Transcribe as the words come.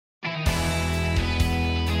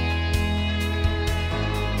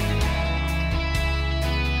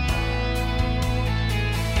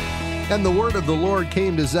And the word of the Lord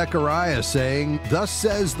came to Zechariah, saying, Thus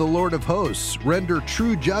says the Lord of hosts, render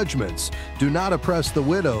true judgments. Do not oppress the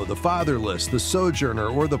widow, the fatherless, the sojourner,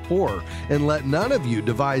 or the poor, and let none of you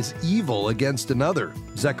devise evil against another.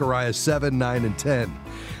 Zechariah 7, 9, and 10.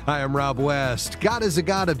 Hi, I'm Rob West. God is a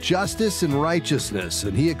God of justice and righteousness,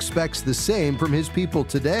 and He expects the same from His people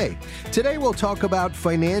today. Today we'll talk about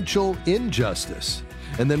financial injustice.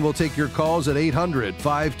 And then we'll take your calls at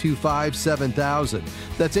 800-525-7000.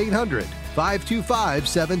 That's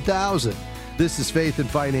 800-525-7000. This is Faith and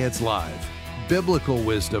Finance Live. Biblical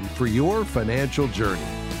wisdom for your financial journey.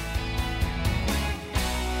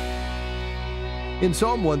 In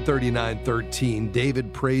Psalm 139:13,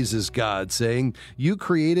 David praises God, saying, You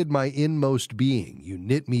created my inmost being. You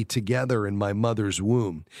knit me together in my mother's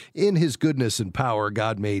womb. In His goodness and power,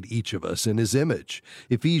 God made each of us in His image.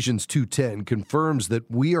 Ephesians 2:10 confirms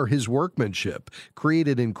that we are His workmanship,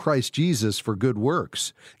 created in Christ Jesus for good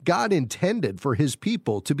works. God intended for His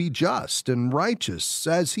people to be just and righteous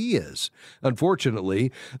as He is.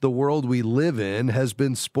 Unfortunately, the world we live in has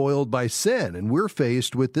been spoiled by sin, and we're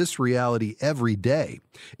faced with this reality every day.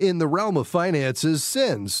 In the realm of finances,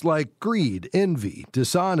 sins like greed, envy,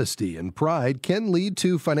 dishonesty, and pride can lead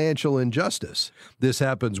to financial injustice. This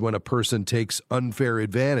happens when a person takes unfair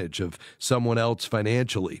advantage of someone else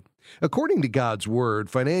financially. According to God's Word,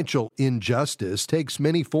 financial injustice takes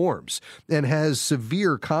many forms and has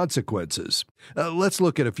severe consequences. Let's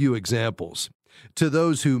look at a few examples. To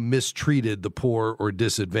those who mistreated the poor or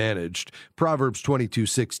disadvantaged, Proverbs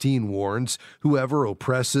 22:16 warns, Whoever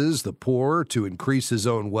oppresses the poor to increase his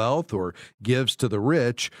own wealth or gives to the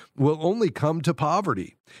rich will only come to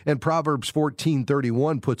poverty. And Proverbs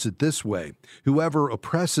 14:31 puts it this way, Whoever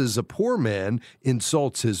oppresses a poor man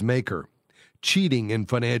insults his maker. Cheating in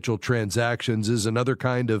financial transactions is another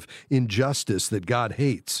kind of injustice that God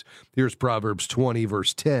hates. Here's Proverbs 20,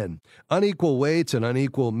 verse 10. Unequal weights and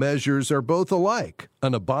unequal measures are both alike,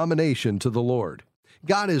 an abomination to the Lord.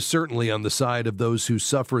 God is certainly on the side of those who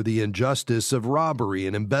suffer the injustice of robbery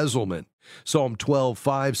and embezzlement. Psalm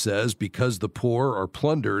 12:5 says, Because the poor are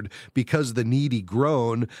plundered, because the needy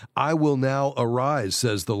groan, I will now arise,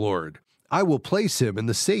 says the Lord. I will place him in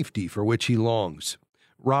the safety for which he longs.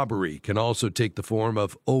 Robbery can also take the form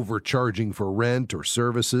of overcharging for rent or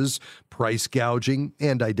services, price gouging,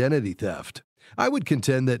 and identity theft. I would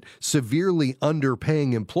contend that severely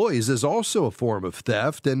underpaying employees is also a form of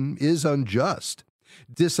theft and is unjust.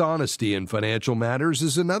 Dishonesty in financial matters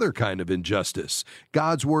is another kind of injustice.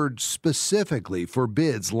 God's Word specifically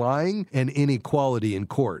forbids lying and inequality in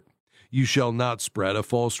court. You shall not spread a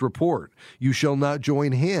false report. You shall not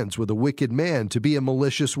join hands with a wicked man to be a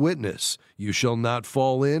malicious witness. You shall not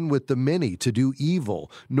fall in with the many to do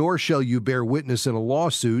evil, nor shall you bear witness in a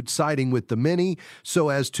lawsuit siding with the many so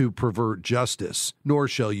as to pervert justice, nor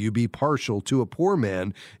shall you be partial to a poor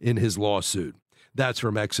man in his lawsuit. That's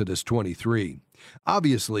from Exodus 23.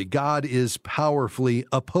 Obviously, God is powerfully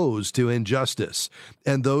opposed to injustice,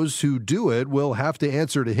 and those who do it will have to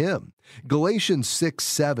answer to Him. Galatians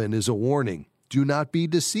 6:7 is a warning. Do not be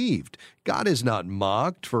deceived. God is not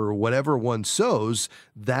mocked, for whatever one sows,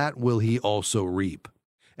 that will he also reap.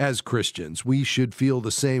 As Christians, we should feel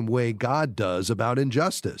the same way God does about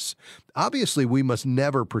injustice. Obviously, we must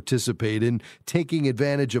never participate in taking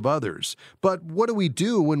advantage of others. But what do we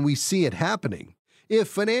do when we see it happening? If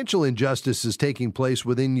financial injustice is taking place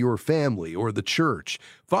within your family or the church,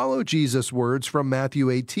 follow Jesus' words from Matthew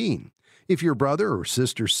 18. If your brother or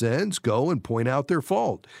sister sins, go and point out their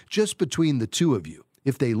fault, just between the two of you.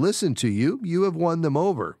 If they listen to you, you have won them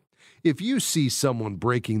over. If you see someone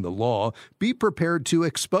breaking the law, be prepared to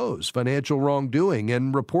expose financial wrongdoing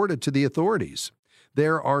and report it to the authorities.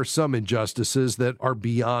 There are some injustices that are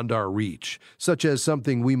beyond our reach, such as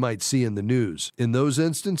something we might see in the news. In those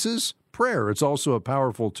instances, prayer is also a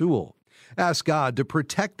powerful tool. Ask God to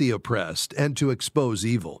protect the oppressed and to expose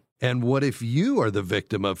evil. And what if you are the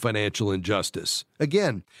victim of financial injustice?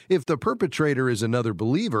 Again, if the perpetrator is another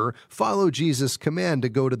believer, follow Jesus' command to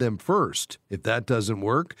go to them first. If that doesn't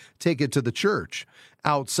work, take it to the church.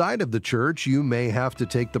 Outside of the church, you may have to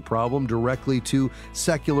take the problem directly to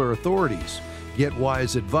secular authorities. Get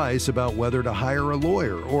wise advice about whether to hire a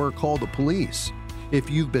lawyer or call the police. If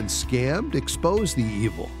you've been scammed, expose the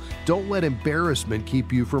evil. Don't let embarrassment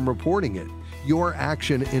keep you from reporting it. Your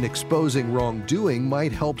action in exposing wrongdoing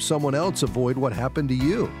might help someone else avoid what happened to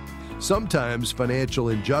you. Sometimes financial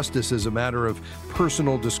injustice is a matter of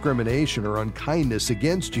personal discrimination or unkindness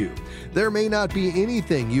against you. There may not be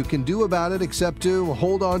anything you can do about it except to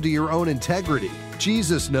hold on to your own integrity.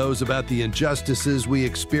 Jesus knows about the injustices we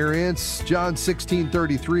experience. John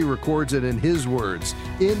 16:33 records it in his words.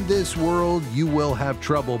 In this world you will have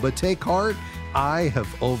trouble, but take heart, I have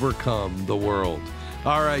overcome the world.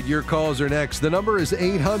 All right, your calls are next. The number is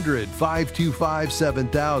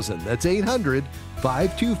 800-525-7000. That's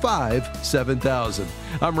 800-525-7000.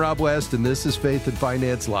 I'm Rob West, and this is Faith and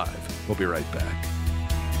Finance Live. We'll be right back.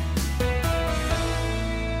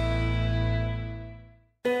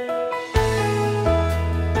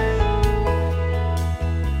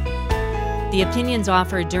 The opinions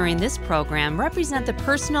offered during this program represent the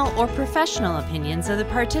personal or professional opinions of the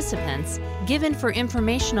participants, given for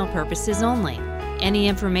informational purposes only. Any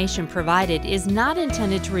information provided is not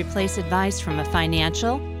intended to replace advice from a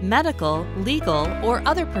financial, medical, legal, or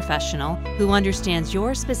other professional who understands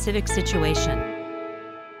your specific situation.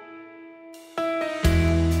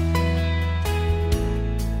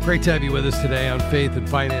 Great to have you with us today on Faith and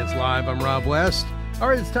Finance Live. I'm Rob West. All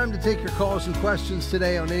right, it's time to take your calls and questions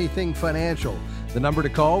today on anything financial. The number to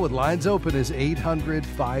call with lines open is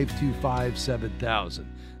 800-525-7000.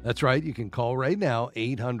 That's right. You can call right now,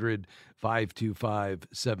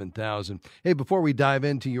 800-525-7000. Hey, before we dive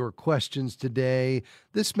into your questions today,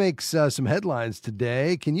 this makes some headlines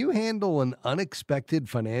today. Can you handle an unexpected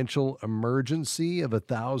financial emergency of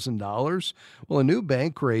 $1,000? Well, a new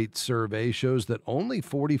Bankrate survey shows that only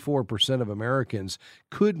 44% of Americans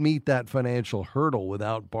could meet that financial hurdle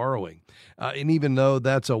without borrowing. And even though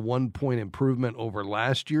that's a 1-point improvement over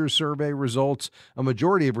last year's survey results, a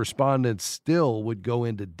majority of respondents still would go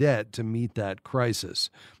into debt to meet that crisis.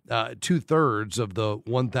 2/3 of the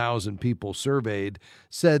 1,000 people surveyed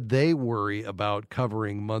said they worry about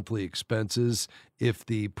covering monthly expenses if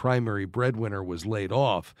the primary breadwinner was laid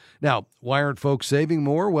off. Now, why aren't folks saving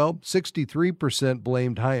more? Well, 63%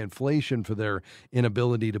 blamed high inflation for their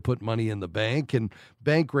inability to put money in the bank, and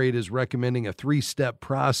Bankrate is recommending a 3-step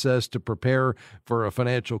process to prepare for a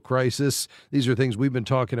financial crisis. These are things we've been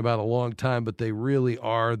talking about a long time, but they really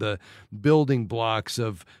are the building blocks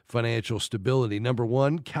of financial stability. Number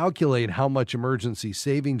one, calculate how much emergency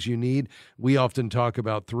savings you need. We often talk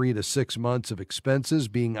about 3 to 6 months of expenses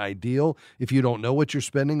being ideal. If you don't know what you're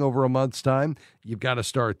spending over a month's time, you've got to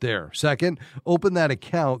start there. Second, open that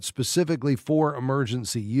account specifically for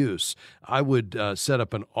emergency use. I would set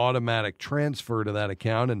up an automatic transfer to that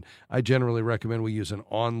account, and I generally recommend we use an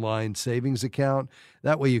online savings account.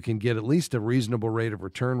 That way you can get at least a reasonable rate of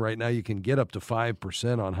return. Right now you can get up to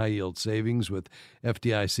 5% on high-yield savings with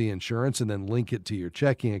FDIC insurance and then link it to your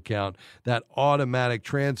checking account. That automatic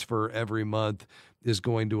transfer every month is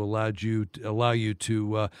going to allow you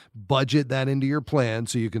to budget that into your plan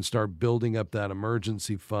so you can start building up that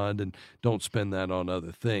emergency fund and don't spend that on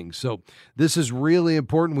other things. So this is really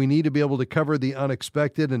important. We need to be able to cover the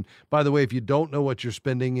unexpected. And by the way, if you don't know what you're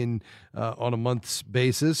spending in on a month's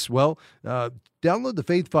basis, well, download the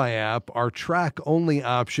FaithFi app. Our track-only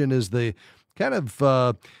option is the kind of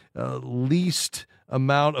least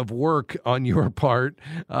amount of work on your part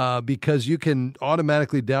because you can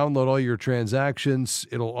automatically download all your transactions.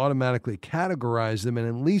 It'll automatically categorize them, and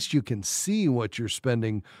at least you can see what you're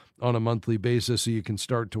spending on a monthly basis so you can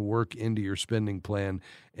start to work into your spending plan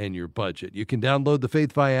and your budget. You can download the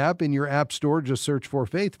FaithFi app in your app store. Just search for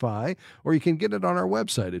FaithFi, or you can get it on our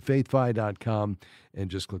website at faithfi.com and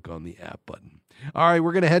just click on the app button. All right,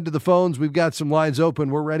 we're going to head to the phones. We've got some lines open.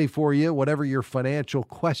 We're ready for you. Whatever your financial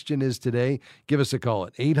question is today, give us a call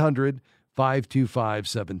at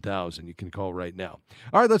 800-525-7000. You can call right now.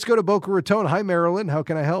 All right, let's go to Boca Raton. Hi, Marilyn. How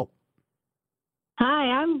can I help? Hi,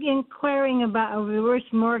 I'm inquiring about a reverse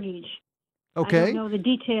mortgage. Okay. I don't know the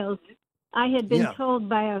details. I had been told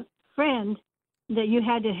by a friend that you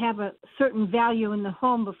had to have a certain value in the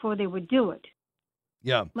home before they would do it.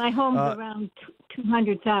 Yeah. My home's around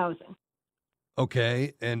 $200,000.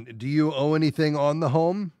 Okay. And do you owe anything on the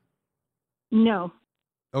home? No.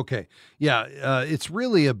 Okay. Yeah. It's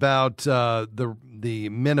really about the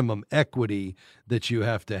minimum equity that you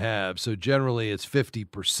have to have. So generally it's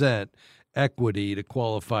 50% equity to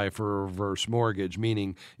qualify for a reverse mortgage,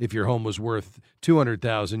 meaning if your home was worth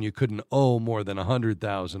 $200,000, you couldn't owe more than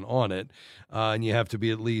 $100,000 on it, and you have to be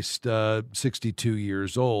at least 62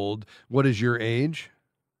 years old. What is your age?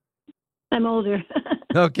 I'm older.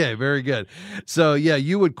 Okay, very good. So, yeah,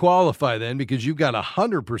 you would qualify then because you've got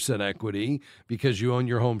 100% equity because you own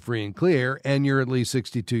your home free and clear and you're at least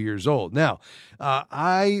 62 years old. Now,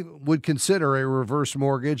 I would consider a reverse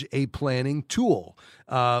mortgage a planning tool,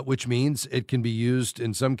 which means it can be used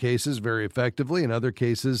in some cases very effectively, in other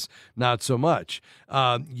cases not so much.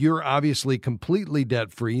 You're obviously completely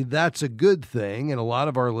debt-free. That's a good thing, and a lot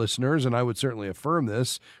of our listeners, and I would certainly affirm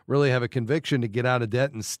this, really have a conviction to get out of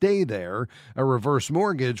debt and stay there. care. A reverse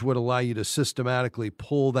mortgage would allow you to systematically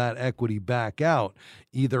pull that equity back out,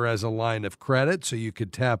 either as a line of credit, so you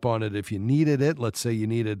could tap on it if you needed it. Let's say you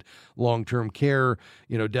needed long-term care,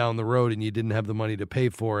 down the road and you didn't have the money to pay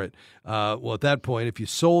for it. Well, at that point, if you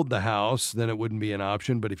sold the house, then it wouldn't be an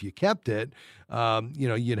option. But if you kept it,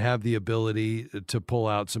 you'd have the ability to pull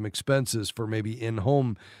out some expenses for maybe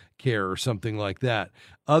in-home care or something like that.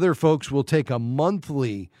 Other folks will take a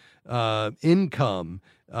monthly income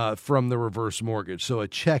from the reverse mortgage. So a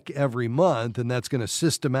check every month, and that's going to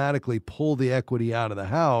systematically pull the equity out of the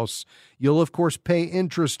house. You'll, of course, pay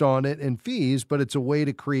interest on it and fees, but it's a way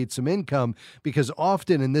to create some income, because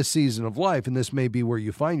often in this season of life, and this may be where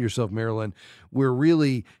you find yourself, Marilyn, we're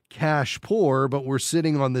really cash poor, but we're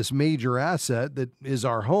sitting on this major asset that is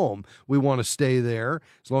our home. We want to stay there.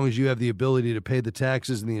 As long as you have the ability to pay the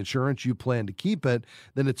taxes and the insurance, you plan to keep it,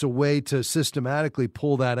 then it's a way to systematically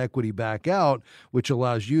pull that equity back out, which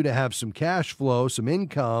allows you to have some cash flow, some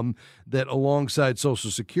income that alongside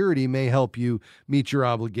Social Security may help you meet your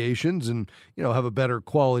obligations and, have a better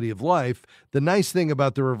quality of life. The nice thing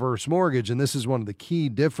about the reverse mortgage, and this is one of the key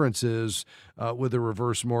differences with a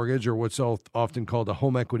reverse mortgage, or what's often called a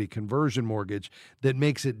home equity conversion mortgage, that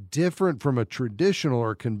makes it different from a traditional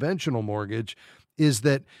or conventional mortgage, is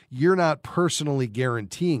that you're not personally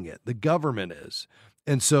guaranteeing it. The government is.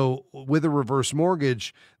 And so with a reverse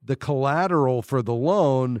mortgage, the collateral for the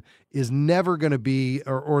loan is never going to be,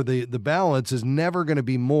 or the balance is never going to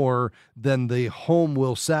be more than the home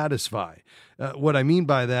will satisfy. What I mean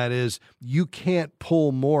by that is you can't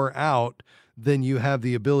pull more out than you have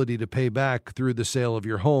the ability to pay back through the sale of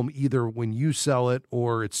your home, either when you sell it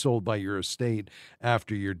or it's sold by your estate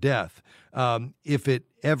after your death. If it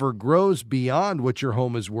ever grows beyond what your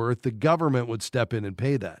home is worth, the government would step in and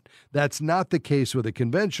pay that. That's not the case with a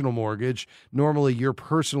conventional mortgage. Normally, you're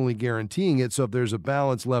personally guaranteeing it, so if there's a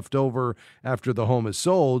balance left over after the home is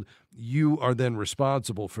sold, you are then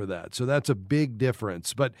responsible for that. So that's a big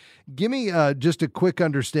difference. But give me just a quick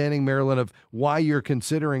understanding, Marilyn, of why you're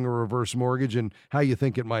considering a reverse mortgage and how you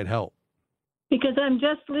think it might help. Because I'm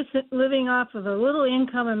just living off of a little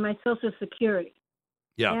income and my Social Security.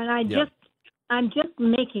 Yeah. And I'm just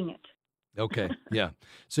making it. Okay. Yeah.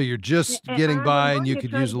 So you're just getting by, and you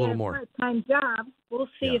could use a little more. Part-time job. We'll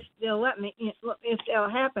see if they'll let me, if it'll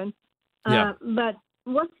happen. But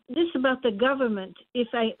what's this about the government?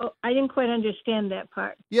 I didn't quite understand that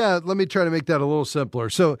part. Yeah, let me try to make that a little simpler.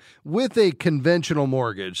 So with a conventional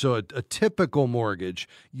mortgage, so a typical mortgage,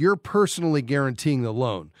 you're personally guaranteeing the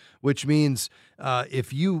loan, which means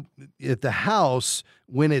if the house,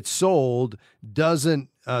 when it's sold, doesn't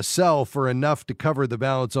sell for enough to cover the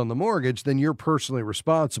balance on the mortgage, then you're personally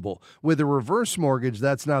responsible. With a reverse mortgage,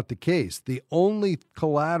 that's not the case. The only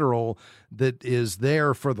collateral that is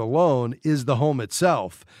there for the loan is the home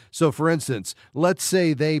itself. So for instance, let's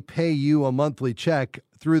say they pay you a monthly check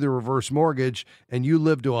through the reverse mortgage and you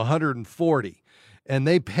live to 140 and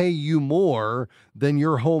they pay you more than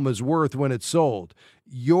your home is worth when it's sold.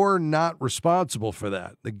 You're not responsible for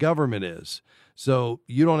that. The government is. So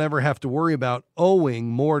you don't ever have to worry about owing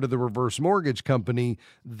more to the reverse mortgage company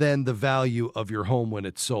than the value of your home when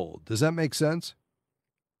it's sold. Does that make sense?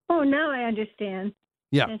 Oh, now I understand.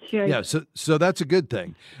 Yeah. Yeah. So that's a good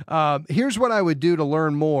thing. Here's what I would do to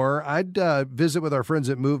learn more. I'd visit with our friends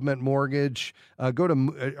at Movement Mortgage.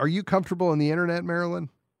 Are you comfortable on the internet, Marilyn?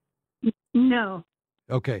 No.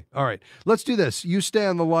 Okay. All right. Let's do this. You stay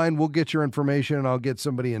on the line. We'll get your information and I'll get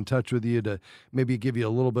somebody in touch with you to maybe give you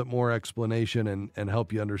a little bit more explanation and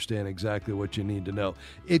help you understand exactly what you need to know.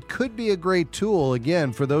 It could be a great tool,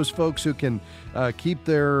 again, for those folks who can keep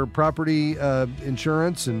their property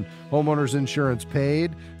insurance and homeowners insurance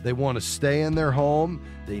paid. They want to stay in their home.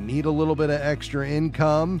 They need a little bit of extra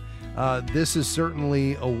income. This is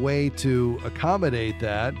certainly a way to accommodate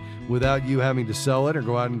that without you having to sell it or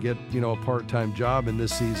go out and get, a part-time job in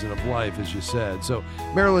this season of life, as you said. So,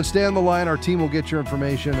 Marilyn, stay on the line. Our team will get your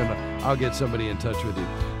information, and I'll get somebody in touch with you.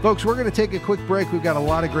 Folks, we're going to take a quick break. We've got a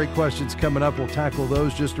lot of great questions coming up. We'll tackle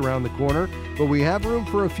those just around the corner, but we have room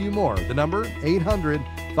for a few more. The number,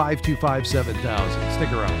 800-525-7000.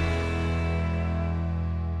 Stick around.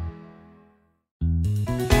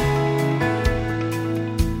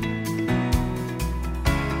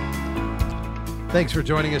 Thanks for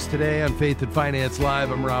joining us today on Faith and Finance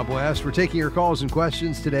Live. I'm Rob West. We're taking your calls and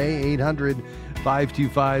questions today,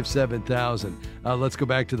 800-525-7000. Let's go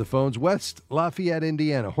back to the phones. West Lafayette,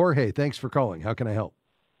 Indiana. Jorge, thanks for calling. How can I help?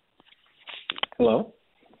 Hello.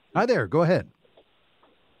 Hi there. Go ahead.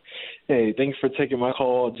 Hey, thanks for taking my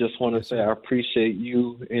call. Just want to say I appreciate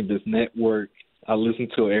you and this network. I listen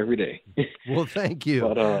to it every day. Well, thank you.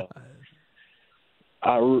 But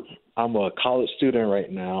I'm a college student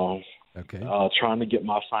right now, Okay. trying to get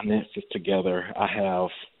my finances together. I have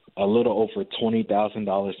a little over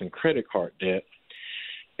 $20,000 in credit card debt,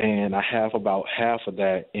 and I have about half of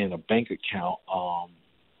that in a bank account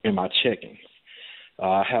in my checking.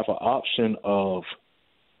 I have an option of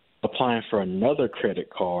applying for another credit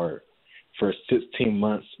card for 16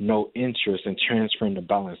 months, no interest, and transferring the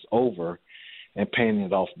balance over and paying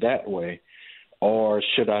it off that way. Or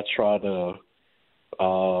should I try to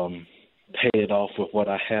pay it off with what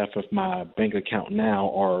I have with my bank account now,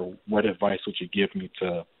 or what advice would you give me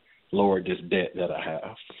to lower this debt that I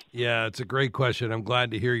have? Yeah, it's a great question. I'm glad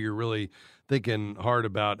to hear you're really thinking hard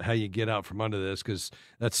about how you get out from under this, because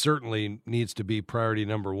that certainly needs to be priority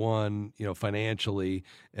number one, financially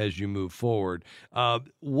as you move forward.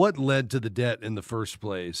 What led to the debt in the first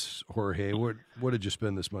place, Jorge? What did you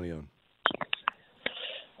spend this money on?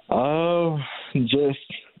 Just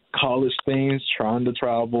college things, trying to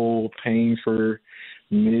travel, paying for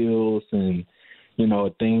meals, and,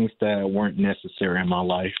 things that weren't necessary in my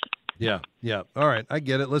life. Yeah. All right. I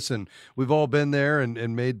get it. Listen, we've all been there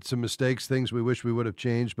and made some mistakes, things we wish we would have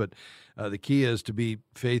changed. But the key is to be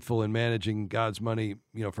faithful in managing God's money,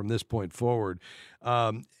 from this point forward.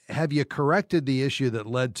 Have you corrected the issue that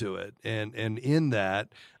led to it? And in that,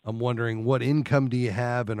 I'm wondering, what income do you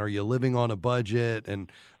have? And are you living on a budget?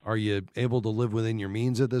 And are you able to live within your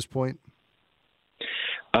means at this point?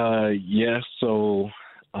 Yes. So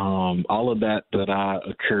all of that I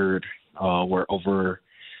occurred were over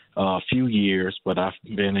a few years, but I've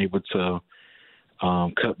been able to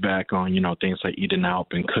cut back on, things like eating out,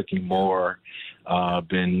 been cooking more,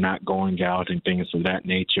 been not going out and things of that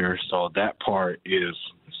nature. So that part is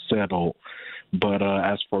settled. But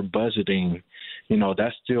as for budgeting,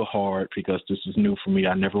 that's still hard because this is new for me.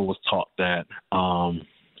 I never was taught that.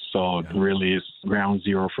 So really it's ground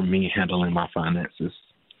zero for me handling my finances.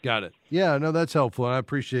 Got it. Yeah, no, that's helpful. And I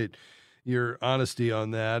appreciate your honesty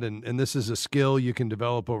on that. And this is a skill you can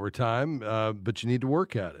develop over time, but you need to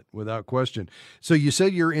work at it without question. So you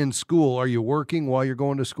said you're in school. Are you working while you're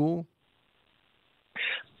going to school?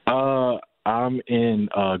 I'm in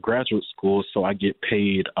graduate school, so I get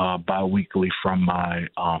paid biweekly from my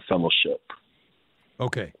fellowship.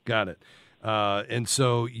 Okay, got it. And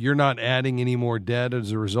so you're not adding any more debt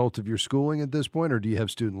as a result of your schooling at this point, or do you have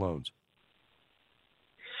student loans?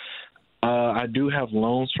 I do have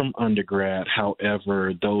loans from undergrad.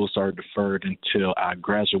 However, those are deferred until I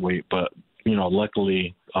graduate. But,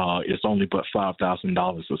 luckily, it's only but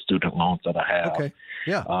 $5,000 of student loans that I have. Okay.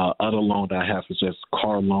 Yeah. Other loan that I have is just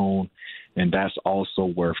car loan, and that's also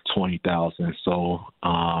worth $20,000. So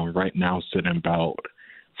right now I'm sitting about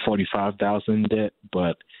 $45,000 debt.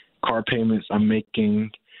 But car payments I'm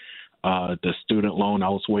making. The student loan, I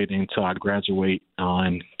was waiting until I graduate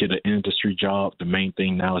and get an industry job. The main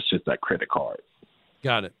thing now is just that credit card.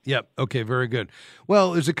 Got it. Yep. Okay, very good.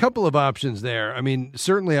 Well, there's a couple of options there. I mean,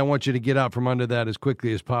 certainly I want you to get out from under that as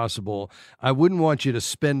quickly as possible. I wouldn't want you to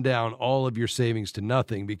spend down all of your savings to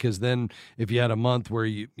nothing, because then if you had a month where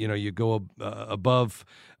you go above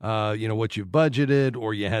what you've budgeted,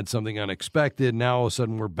 or you had something unexpected, now all of a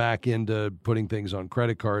sudden we're back into putting things on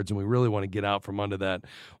credit cards, and we really want to get out from under that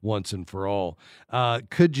once and for all.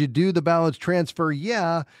 Could you do the balance transfer?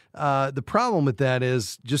 Yeah. The problem with that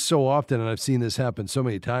is, just so often, and I've seen this happen so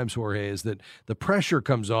many times, Jorge, is that the pressure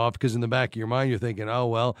comes off because in the back of your mind you're thinking, oh,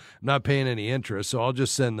 well, I'm not paying any interest, so I'll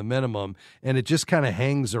just send the minimum, and it just kind of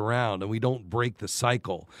hangs around and we don't break the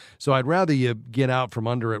cycle. So I'd rather you get out from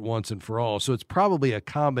under it once and for all. So it's probably a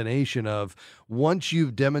combination of, once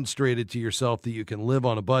you've demonstrated to yourself that you can live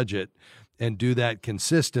on a budget and do that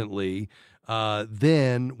consistently,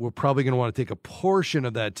 then we're probably going to want to take a portion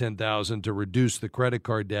of that $10,000 to reduce the credit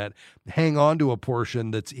card debt, hang on to a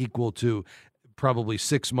portion that's equal to probably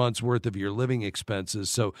 6 months worth of your living expenses.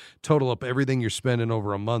 So total up everything you're spending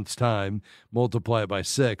over a month's time, multiply it by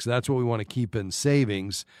 6. That's what we want to keep in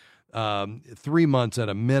savings, 3 months at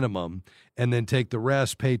a minimum, and then take the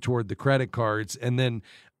rest, pay toward the credit cards. And then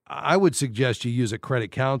I would suggest you use a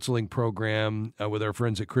credit counseling program with our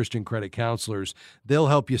friends at Christian Credit Counselors. They'll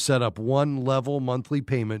help you set up one level monthly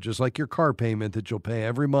payment, just like your car payment that you'll pay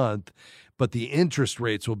every month, but the interest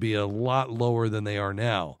rates will be a lot lower than they are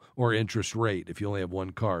now, or interest rate if you only have one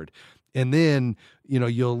card. And then,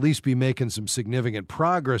 you'll at least be making some significant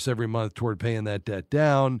progress every month toward paying that debt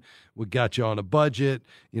down. We got you on a budget.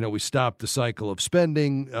 We stopped the cycle of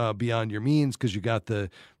spending beyond your means because you got the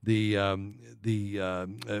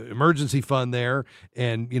emergency fund there.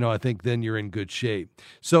 And, I think then you're in good shape.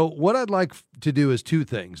 So what I'd like to do is two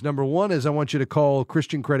things. Number one is I want you to call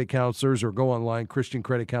Christian Credit Counselors or go online,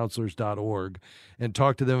 christiancreditcounselors.org, and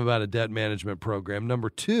talk to them about a debt management program. Number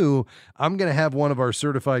two, I'm going to have one of our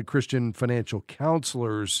certified Christian financial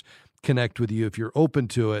counselors connect with you if you're open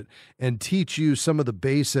to it and teach you some of the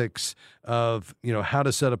basics of, how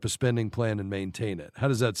to set up a spending plan and maintain it. How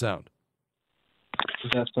does that sound?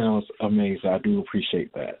 That sounds amazing. I do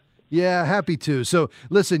appreciate that. Yeah, happy to. So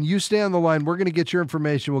listen, you stay on the line. We're going to get your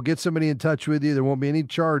information. We'll get somebody in touch with you. There won't be any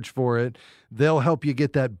charge for it. They'll help you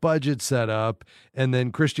get that budget set up. And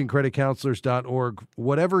then ChristianCreditCounselors.org,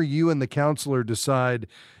 whatever you and the counselor decide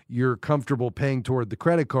you're comfortable paying toward the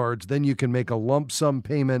credit cards, then you can make a lump sum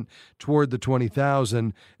payment toward the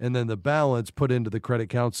 $20,000 and then the balance put into the credit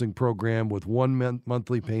counseling program with one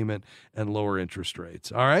monthly payment and lower interest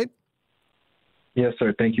rates. All right? Yes,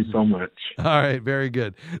 sir. Thank you so much. All right. Very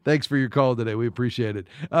good. Thanks for your call today. We appreciate it.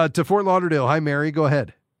 To Fort Lauderdale. Hi, Mary. Go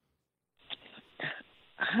ahead.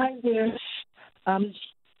 Hi there.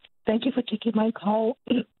 Thank you for taking my call.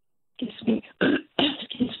 Excuse me.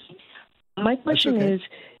 Excuse me. My question is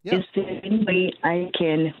there any way I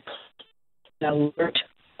can alert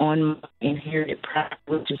on my inherited property,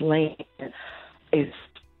 which is land,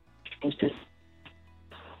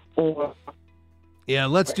 or... Yeah,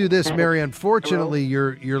 let's do this, Mary. Unfortunately,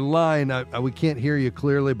 your line, we can't hear you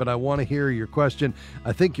clearly, but I want to hear your question.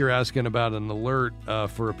 I think you're asking about an alert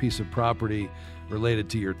for a piece of property related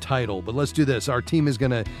to your title. But let's do this. Our team is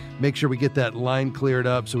going to make sure we get that line cleared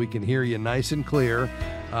up so we can hear you nice and clear.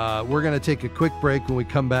 We're going to take a quick break. When we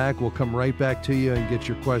come back, we'll come right back to you and get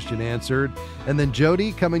your question answered. And then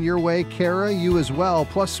Jody, coming your way. Kara, you as well.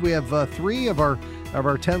 Plus, we have 3 of our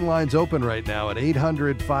 10 lines open right now at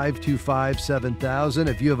 800-525-7000.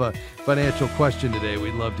 If you have a financial question today,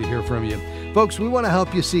 we'd love to hear from you. Folks, we want to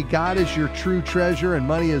help you see God as your true treasure and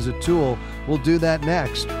money as a tool. We'll do that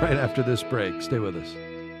next, right after this break. Stay with us.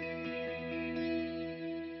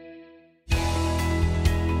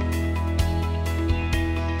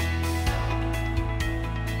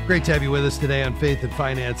 Great to have you with us today on Faith and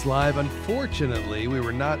Finance Live. Unfortunately, we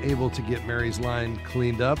were not able to get Mary's line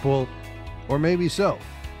cleaned up. Well, or maybe so.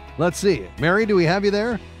 Let's see. Mary, do we have you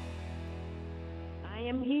there? I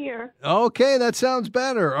am here. Okay, that sounds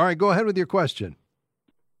better. All right, go ahead with your question.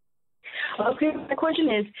 Okay, my question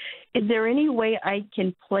is there any way I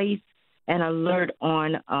can place an alert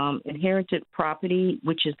on inherited property,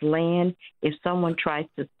 which is land, if someone tries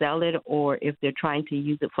to sell it or if they're trying to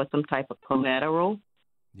use it for some type of collateral?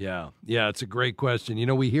 Yeah, it's a great question.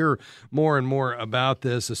 We hear more and more about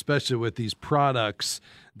this, especially with these products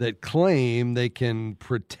that claim they can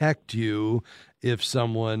protect you if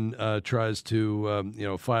someone tries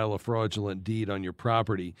to, file a fraudulent deed on your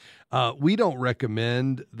property. We don't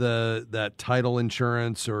recommend that title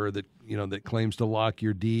insurance or that claims to lock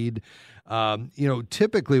your deed.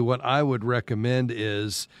 Typically what I would recommend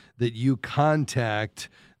is that you contact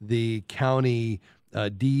the county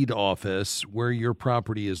deed office where your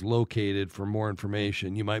property is located for more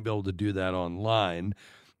information. You might be able to do that online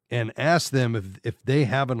and ask them if they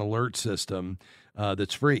have an alert system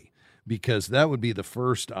that's free, because that would be the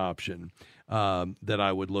first option that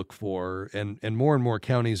I would look for. And more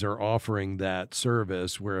counties are offering that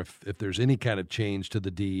service where if there's any kind of change to the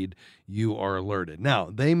deed, you are alerted. Now,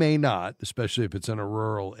 they may not, especially if it's in a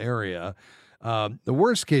rural area. The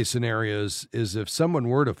worst case scenario is if someone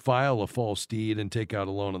were to file a false deed and take out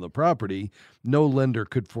a loan on the property, no lender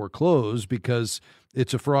could foreclose because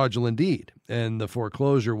it's a fraudulent deed and the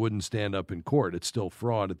foreclosure wouldn't stand up in court. It's still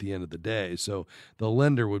fraud at the end of the day. So the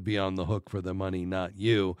lender would be on the hook for the money, not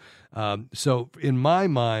you. So in my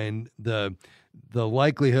mind, the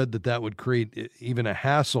likelihood that would create even a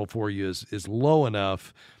hassle for you is low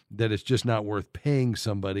enough that it's just not worth paying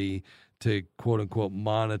somebody to quote unquote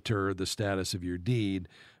monitor the status of your deed.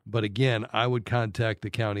 But again, I would contact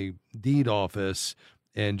the county deed office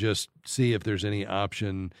and just see if there's any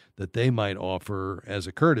option that they might offer as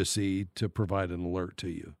a courtesy to provide an alert to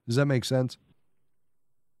you. Does that make sense?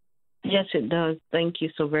 Yes, it does. Thank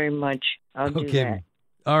you so very much. I'll do that.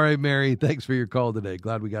 All right, Mary, thanks for your call today.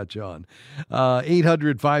 Glad we got you on.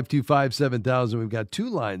 800-525-7000. We've got 2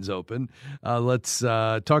 lines open. Let's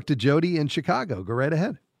talk to Jody in Chicago. Go right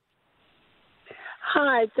ahead.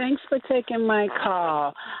 Hi, thanks for taking my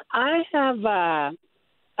call. I have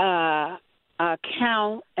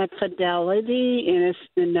account at Fidelity,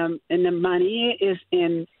 and the money is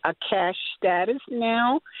in a cash status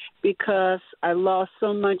now because I lost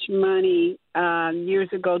so much money years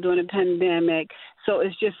ago during the pandemic. So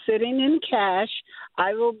it's just sitting in cash.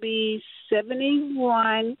 I will be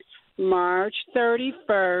 71 March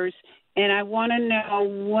 31st, and I want to know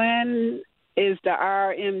when is the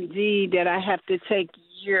RMD that I have to take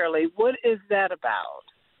yearly. What is that about?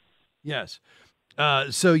 Yes.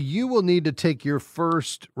 So you will need to take your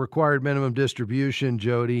first required minimum distribution,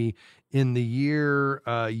 Jody, in the year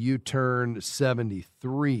you turn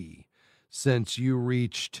 73, since you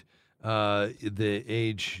reached the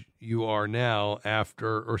age you are now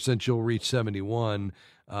since you'll reach 71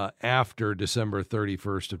 after December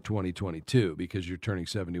 31st of 2022, because you're turning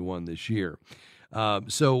 71 this year.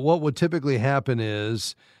 So what would typically happen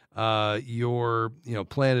is your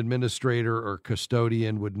plan administrator or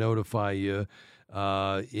custodian would notify you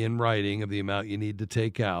in writing of the amount you need to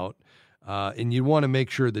take out. And you want to make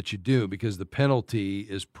sure that you do, because the penalty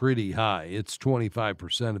is pretty high. It's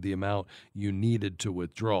 25% of the amount you needed to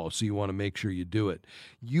withdraw. So you want to make sure you do it.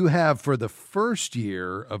 You have, for the first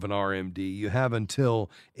year of an RMD, you have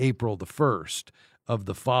until April the 1st of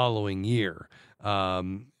the following year.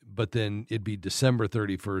 But then it'd be December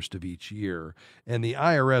 31st of each year. And the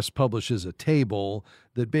IRS publishes a table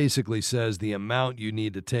that basically says the amount you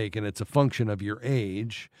need to take, and it's a function of your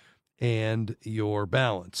age and your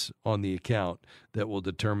balance on the account that will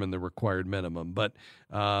determine the required minimum. But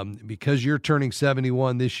because you're turning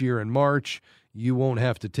 71 this year in March, you won't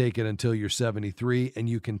have to take it until you're 73, and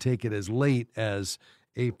you can take it as late as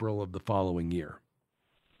April of the following year.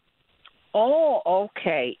 Oh,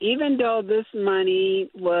 okay. Even though this money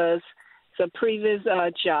was the previous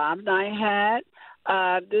job I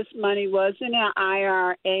had, this money was in an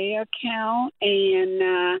IRA account,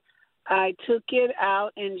 and I took it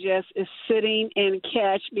out and just is sitting in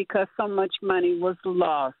cash because so much money was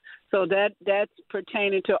lost. So that's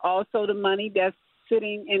pertaining to also the money that's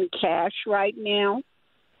sitting in cash right now.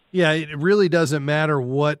 Yeah, it really doesn't matter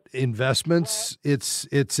what investments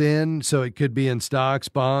it's in. So it could be in stocks,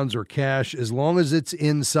 bonds, or cash, as long as it's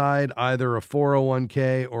inside either a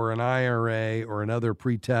 401k or an IRA or another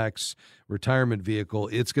pre-tax retirement vehicle.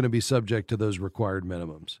 It's going to be subject to those required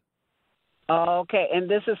minimums. Okay, and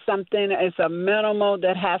this is something, it's a minimal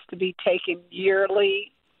that has to be taken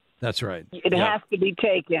yearly. That's right. It has to be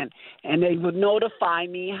taken, and they would notify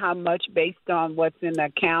me how much based on what's in the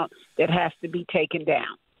account that has to be taken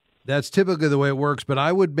down. That's typically the way it works, but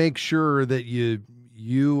I would make sure that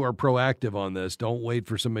you are proactive on this. Don't wait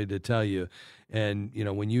for somebody to tell you. And,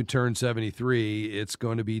 when you turn 73, it's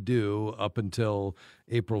going to be due up until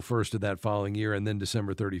April 1st of that following year, and then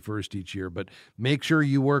December 31st each year. But make sure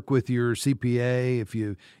you work with your CPA. If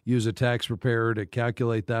you use a tax preparer to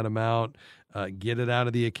calculate that amount, get it out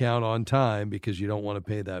of the account on time, because you don't want to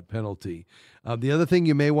pay that penalty. The other thing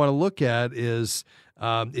you may want to look at is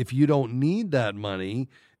if you don't need that money,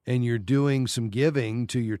 and you're doing some giving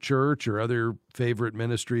to your church or other favorite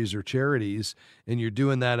ministries or charities, and you're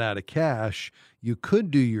doing that out of cash, you could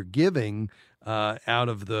do your giving out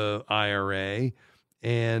of the IRA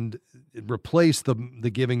and replace the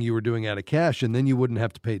giving you were doing out of cash, and then you wouldn't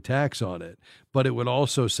have to pay tax on it. But it would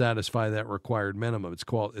also satisfy that required minimum. It's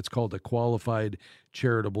called a qualified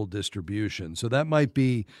charitable distribution. So that might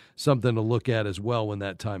be something to look at as well when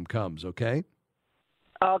that time comes, okay?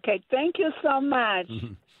 Okay, thank you so much.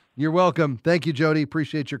 You're welcome. Thank you, Jody.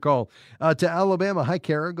 Appreciate your call. To Alabama. Hi,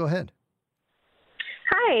 Kara. Go ahead.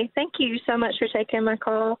 Hi. Thank you so much for taking my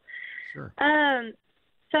call. Sure.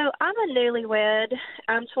 So I'm a newlywed.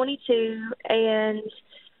 I'm 22, and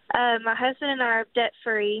my husband and I are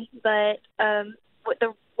debt-free, but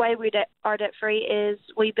the way we are debt-free is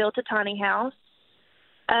we built a tiny house,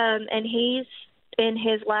 and he's in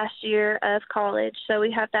his last year of college, so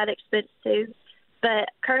we have that expense too. But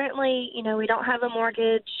currently, we don't have a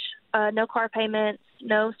mortgage, no car payments,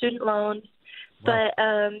 no student loans. Wow.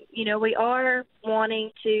 But, we are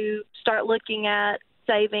wanting to start looking at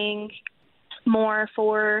saving more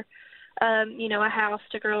for, a house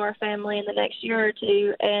to grow our family in the next year or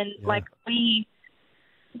two. And,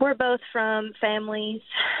 we're both from families.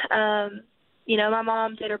 My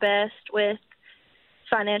mom did her best with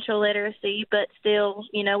financial literacy, but still,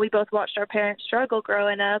 we both watched our parents struggle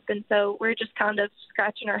growing up, and so we're just kind of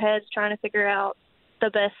scratching our heads trying to figure out the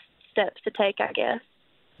best steps to take, I guess.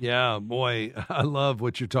 Yeah, boy, I love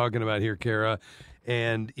what you're talking about here, Kara.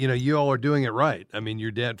 And, you all are doing it right. I mean,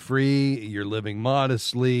 you're debt-free, you're living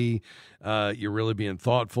modestly, you're really being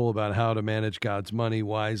thoughtful about how to manage God's money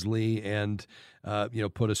wisely and,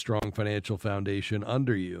 put a strong financial foundation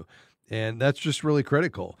under you. And that's just really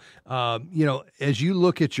critical. As you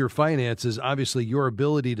look at your finances, obviously your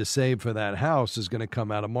ability to save for that house is going to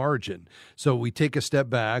come out of margin. So we take a step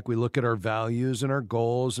back, we look at our values and our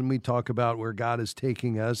goals, and we talk about where God is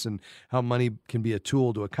taking us and how money can be a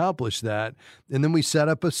tool to accomplish that. And then we set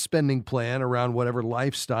up a spending plan around whatever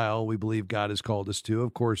lifestyle we believe God has called us to,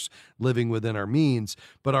 of course, living within our means,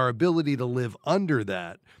 but our ability to live under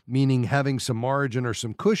that, meaning having some margin or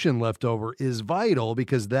some cushion left over, is vital,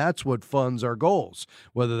 because that's what funds our goals,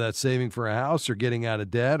 whether that's saving for a house or getting out of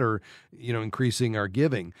debt or, increasing our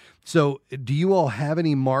giving. So do you all have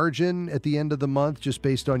any margin at the end of the month just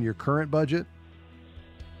based on your current budget?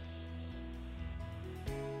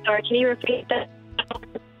 Sorry, can you repeat that?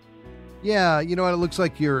 Yeah, you know what? It looks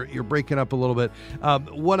like you're breaking up a little bit.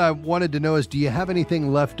 What I wanted to know is, do you have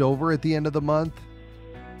anything left over at the end of the month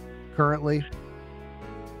currently?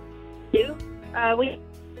 We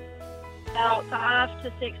about $500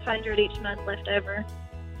 to $600 each month left over.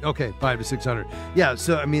 Okay, $500 to $600. Yeah,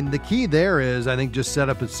 so I mean, the key there is, I think, just set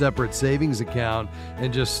up a separate savings account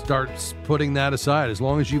and just start putting that aside. As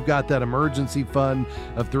long as you've got that emergency fund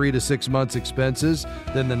of 3 to 6 months expenses,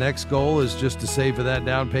 then the next goal is just to save for that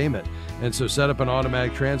down payment. And so set up an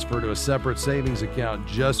automatic transfer to a separate savings account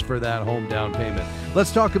just for that home down payment.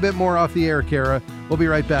 Let's talk a bit more off the air, Kara. We'll be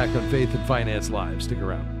right back on Faith and Finance Live. Stick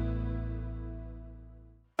around.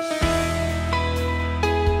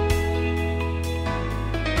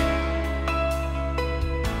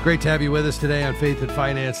 Great to have you with us today on Faith and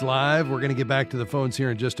Finance Live. We're going to get back to the phones here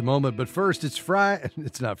in just a moment. But first, it's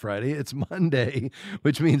not Friday, it's Monday,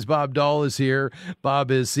 which means Bob Dahl is here. Bob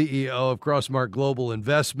is CEO of Crossmark Global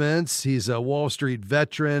Investments. He's a Wall Street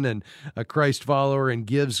veteran and a Christ follower, and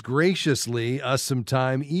gives graciously us some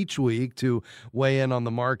time each week to weigh in on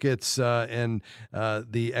the markets and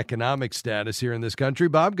the economic status here in this country.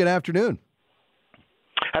 Bob, good afternoon.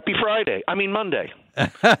 Happy Friday. I mean, Monday.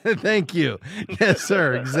 Thank you. Yes,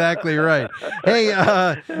 sir. Exactly right.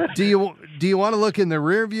 Hey, do you want to look in the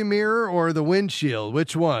rearview mirror or the windshield?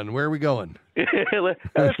 Which one? Where are we going?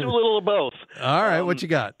 Let's do a little of both. All right. What you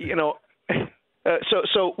got?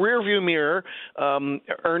 So rearview mirror,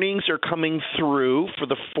 earnings are coming through for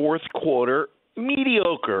the fourth quarter.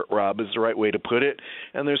 Mediocre, Rob, is the right way to put it,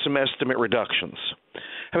 and there's some estimate reductions.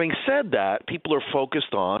 Having said that, people are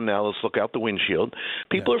focused on, now let's look out the windshield,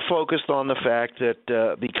 people are focused on the fact that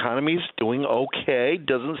the economy is doing okay,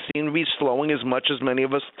 doesn't seem to be slowing as much as many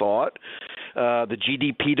of us thought. The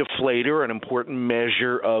GDP deflator, an important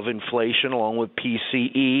measure of inflation along with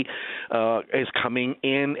PCE, is coming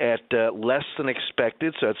in at less than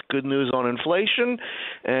expected, so that's good news on inflation.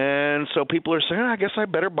 And so people are saying, I guess I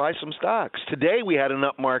better buy some stocks. Today we had an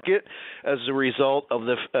up market as a result of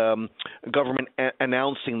the government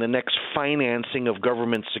announcing the next financing of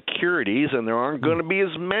government securities, and there aren't going to be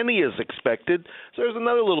as many as expected. So there's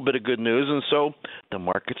another little bit of good news, and so the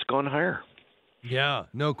market's gone higher. Yeah,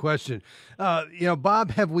 no question.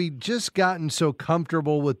 Bob, have we just gotten so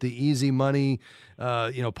comfortable with the easy money,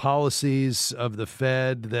 policies of the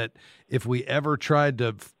Fed that if we ever tried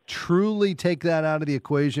to truly take that out of the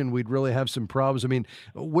equation, we'd really have some problems? I mean,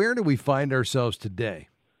 where do we find ourselves today?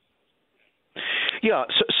 Yeah,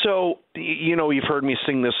 so you've heard me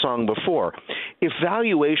sing this song before. If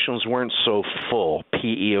valuations weren't so full,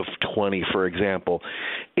 PE of 20, for example,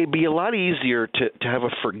 it'd be a lot easier to have a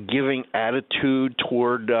forgiving attitude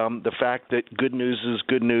toward the fact that good news is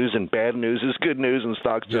good news and bad news is good news and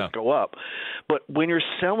stocks just go up. But when you're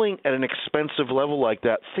selling at an expensive level like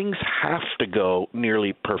that, things have to go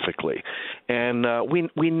nearly perfectly. And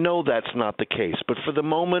we know that's not the case. But for the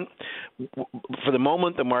moment,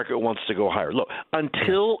 the market wants to go higher. Look,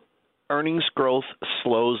 until earnings growth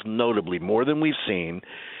slows notably more than we've seen,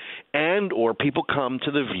 and or people come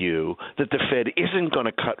to the view that the Fed isn't going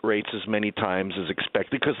to cut rates as many times as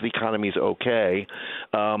expected because the economy's okay,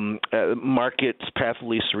 market's path of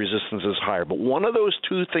least resistance is higher. But one of those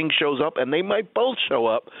two things shows up, and they might both show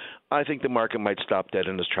up, I think the market might stop dead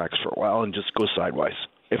in its tracks for a while and just go sideways,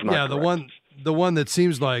 if not correct. The one that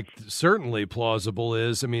seems like certainly plausible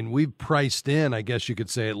is, we've priced in, I guess you could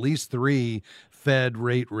say, at least 3 Fed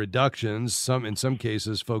rate reductions. In some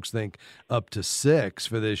cases, folks think up to 6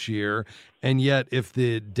 for this year. And yet, if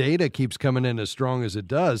the data keeps coming in as strong as it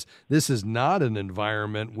does, this is not an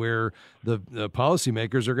environment where the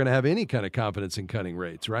policymakers are going to have any kind of confidence in cutting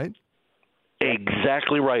rates, right?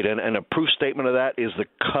 Exactly right. And a proof statement of that is the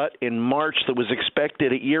cut in March that was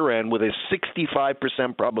expected at year-end with a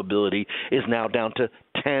 65% probability is now down to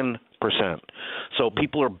 10%. So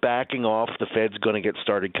people are backing off. The Fed's going to get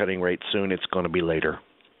started cutting rates soon. It's going to be later.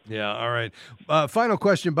 Yeah, all right. Final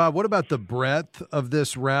question, Bob. What about the breadth of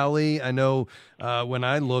this rally? I know when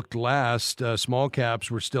I looked last, small caps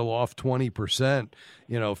were still off 20%,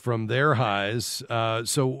 from their highs.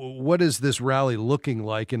 So what is this rally looking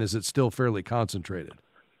like, and is it still fairly concentrated?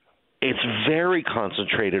 It's very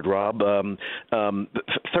concentrated, Rob.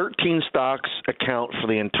 13 stocks account for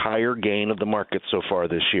the entire gain of the market so far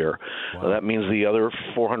this year. Wow. That means the other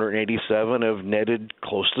 487 have netted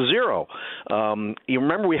close to zero. You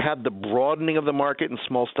remember we had the broadening of the market, and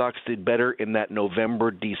small stocks did better in that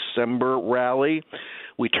November-December rally.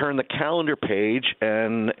 We turn the calendar page,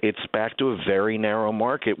 and it's back to a very narrow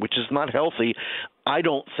market, which is not healthy. I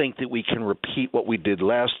don't think that we can repeat what we did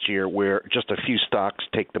last year, where just a few stocks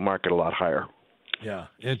take the market a lot higher. Yeah,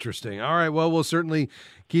 interesting. All right, well, we'll certainly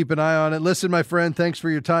keep an eye on it. Listen, my friend, thanks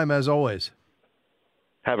for your time, as always.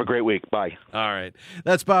 Have a great week. Bye. All right.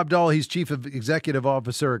 That's Bob Dahl. He's Chief Executive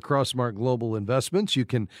Officer at Crossmark Global Investments. You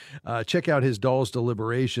can check out his Dahl's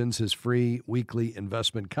Deliberations, his free weekly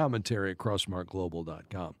investment commentary at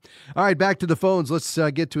crossmarkglobal.com. All right, back to the phones. Let's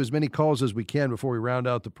get to as many calls as we can before we round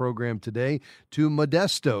out the program today. To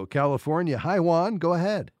Modesto, California. Hi, Juan. Go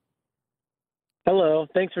ahead. Hello.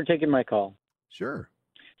 Thanks for taking my call. Sure.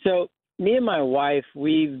 So me and my wife,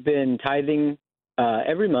 we've been tithing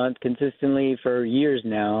every month consistently for years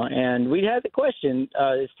now, and we had the question: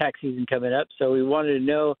 is tax season coming up? So we wanted to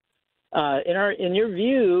know, in your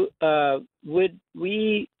view, would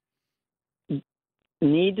we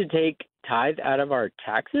need to take tithe out of our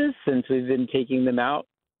taxes since we've been taking them out?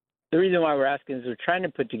 The reason why we're asking is we're trying to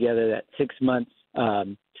put together that 6 months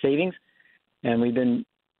savings, and we've been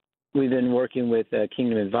working with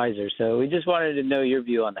Kingdom Advisors. So we just wanted to know your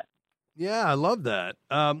view on that. Yeah, I love that.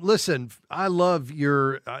 Listen, I love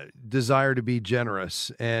your desire to be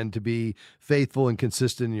generous and to be faithful and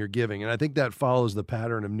consistent in your giving. And I think that follows the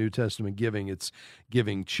pattern of New Testament giving. It's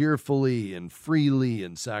giving cheerfully and freely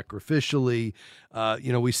and sacrificially.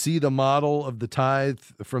 We see the model of the tithe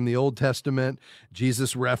from the Old Testament.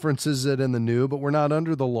 Jesus references it in the New, but we're not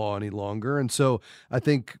under the law any longer. And so I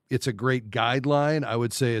think it's a great guideline. I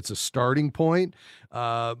would say it's a starting point.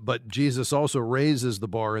 But Jesus also raises the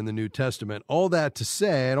bar in the New Testament. All that to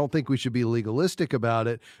say, I don't think we should be legalistic about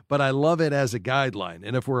it, but I love it as a guideline.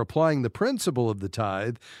 And if we're applying the principle of the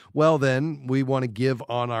tithe, well, then we want to give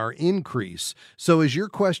on our increase. So is your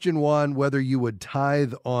question, Juan, whether you would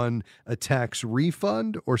tithe on a tax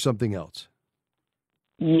refund or something else?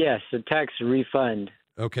 Yes, a tax refund.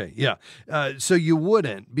 Okay, yeah. So you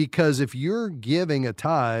wouldn't, because if you're giving a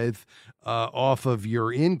tithe off of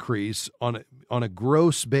your increase on a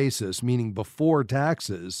gross basis, meaning before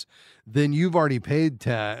taxes, then you've already paid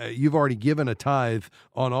you've already given a tithe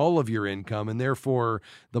on all of your income, and therefore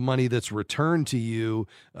the money that's returned to you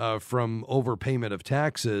from overpayment of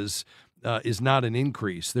taxes is not an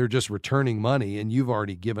increase. They're just returning money, and you've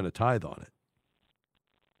already given a tithe on it.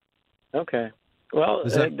 Okay. Well,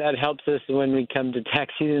 that helps us when we come to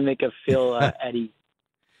tax season, make us feel at ease.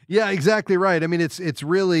 Yeah, exactly right. I mean, it's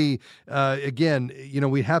really, again,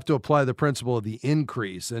 we have to apply the principle of the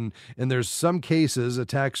increase. And there's some cases, a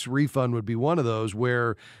tax refund would be one of those,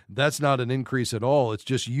 where that's not an increase at all. It's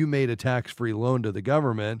just you made a tax-free loan to the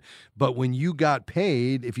government. But when you got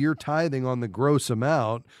paid, if you're tithing on the gross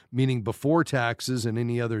amount, meaning before taxes and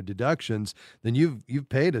any other deductions, then you've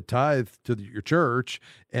paid a tithe to your church.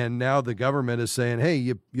 And now the government is saying, hey,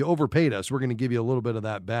 you overpaid us. We're going to give you a little bit of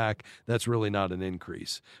that back. That's really not an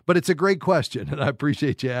increase. But it's a great question, and I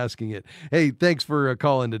appreciate you asking it. Hey, thanks for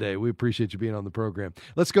calling today. We appreciate you being on the program.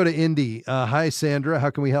 Let's go to Indy. Hi, Sandra. How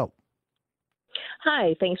can we help?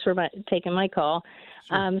 Hi. Thanks for taking my call.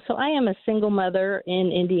 Sure. So I am a single mother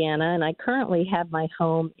in Indiana, and I currently have my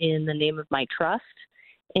home in the name of my trust.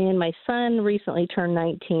 And my son recently turned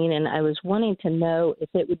 19, and I was wanting to know if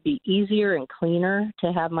it would be easier and cleaner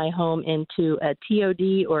to have my home into a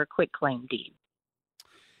TOD or a quitclaim deed.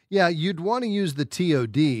 Yeah, you'd want to use the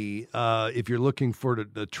TOD if you're looking for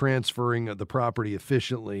the transferring of the property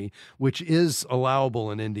efficiently, which is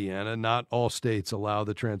allowable in Indiana. Not all states allow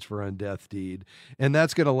the transfer on death deed, and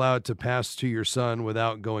that's going to allow it to pass to your son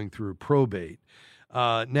without going through probate.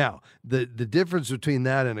 Now, the difference between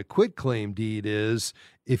that and a quitclaim deed is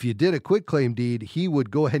if you did a quitclaim deed, he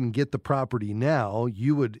would go ahead and get the property now.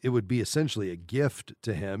 It would be essentially a gift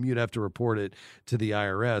to him. You'd have to report it to the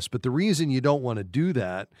IRS. But the reason you don't want to do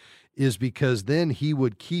that is because then he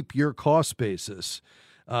would keep your cost basis.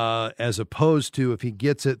 As opposed to if he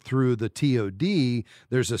gets it through the TOD,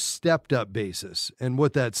 there's a stepped up basis. And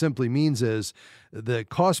what that simply means is the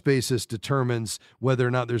cost basis determines whether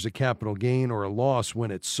or not there's a capital gain or a loss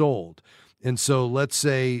when it's sold. And so let's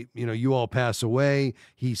say, you all pass away,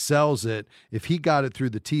 he sells it. If he got it through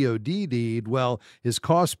the TOD deed, well, his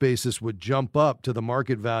cost basis would jump up to the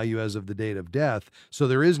market value as of the date of death. So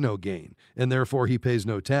there is no gain, and therefore he pays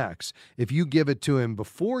no tax. If you give it to him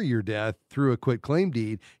before your death through a quitclaim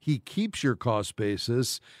deed, he keeps your cost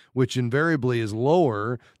basis, which invariably is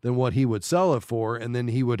lower than what he would sell it for, and then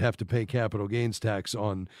he would have to pay capital gains tax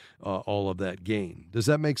on all of that gain. Does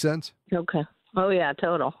that make sense? Okay. Oh, yeah,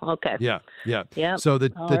 total. Okay. Yeah. Yep. So the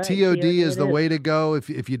right, TOD is the way to go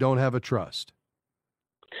if you don't have a trust.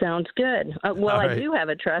 Sounds good. Well, right. I do have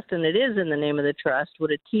a trust, and it is in the name of the trust.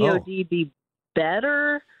 Would a TOD be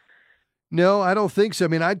better? No, I don't think so. I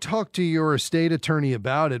mean, I'd talk to your estate attorney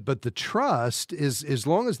about it, but the trust is, as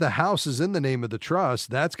long as the house is in the name of the trust,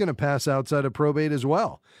 that's going to pass outside of probate as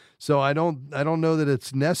well. So I don't know that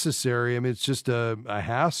it's necessary. I mean, it's just a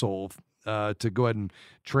hassle to go ahead and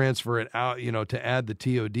transfer it out, to add the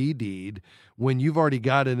TOD deed. When you've already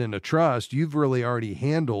got it in a trust, you've really already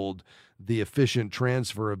handled the efficient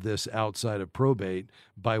transfer of this outside of probate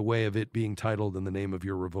by way of it being titled in the name of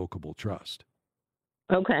your revocable trust.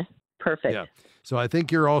 Okay, perfect. Yeah. So I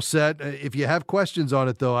think you're all set. If you have questions on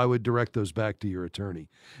it, though, I would direct those back to your attorney.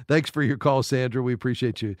 Thanks for your call, Sandra. We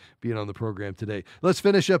appreciate you being on the program today. Let's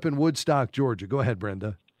finish up in Woodstock, Georgia. Go ahead,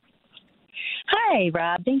 Brenda. Hi,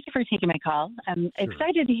 Rob. Thank you for taking my call. I'm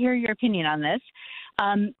excited to hear your opinion on this.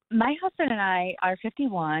 My husband and I are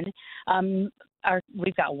 51.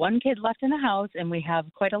 We've got one kid left in the house, and we have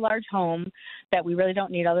quite a large home that we really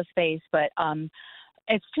don't need all the space, but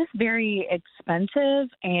it's just very expensive,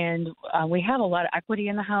 and we have a lot of equity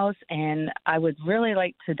in the house, and I would really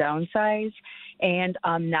like to downsize and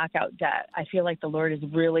knock out debt. I feel like the Lord has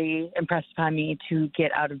really impressed upon me to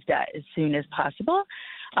get out of debt as soon as possible.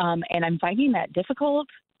 And I'm finding that difficult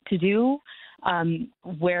to do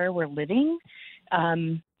where we're living.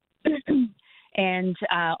 And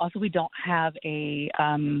also we don't have a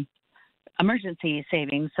emergency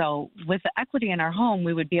savings. So with the equity in our home,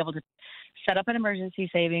 we would be able to set up an emergency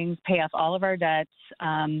savings, pay off all of our debts.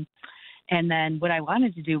 And then what I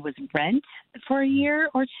wanted to do was rent for a year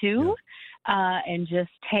or two and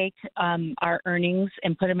just take our earnings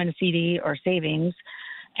and put them in a CD or savings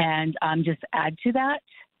and just add to that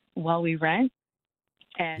while we rent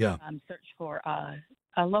and search for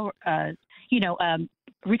a lower,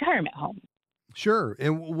 retirement home. Sure.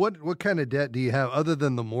 And what kind of debt do you have other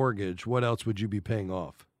than the mortgage? What else would you be paying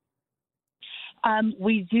off?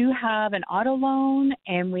 We do have an auto loan,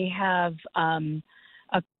 and we have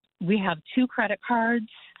two credit cards,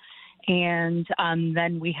 and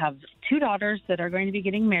then we have two daughters that are going to be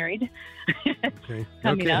getting married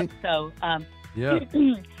coming up. So yeah.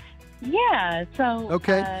 So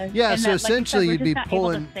so essentially you'd be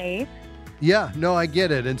pulling. Yeah, no, I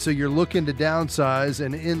get it. And so you're looking to downsize,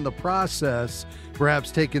 and in the process, perhaps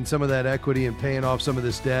taking some of that equity and paying off some of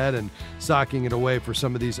this debt and socking it away for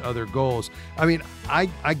some of these other goals. I mean, I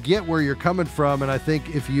get where you're coming from, and I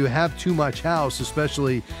think if you have too much house,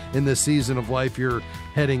 especially in this season of life you're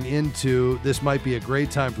heading into, this might be a great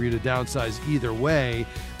time for you to downsize either way.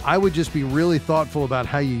 I would just be really thoughtful about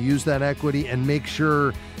how you use that equity and make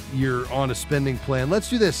sure you're on a spending plan. Let's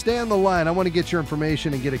do this. Stay on the line. I want to get your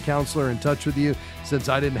information and get a counselor in touch with you, since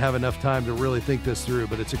I didn't have enough time to really think this through,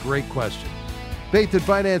 but it's a great question. Faith and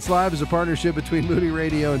Finance Live is a partnership between Moody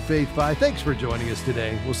Radio and Faith Fi. Thanks for joining us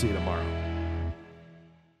today. We'll see you tomorrow.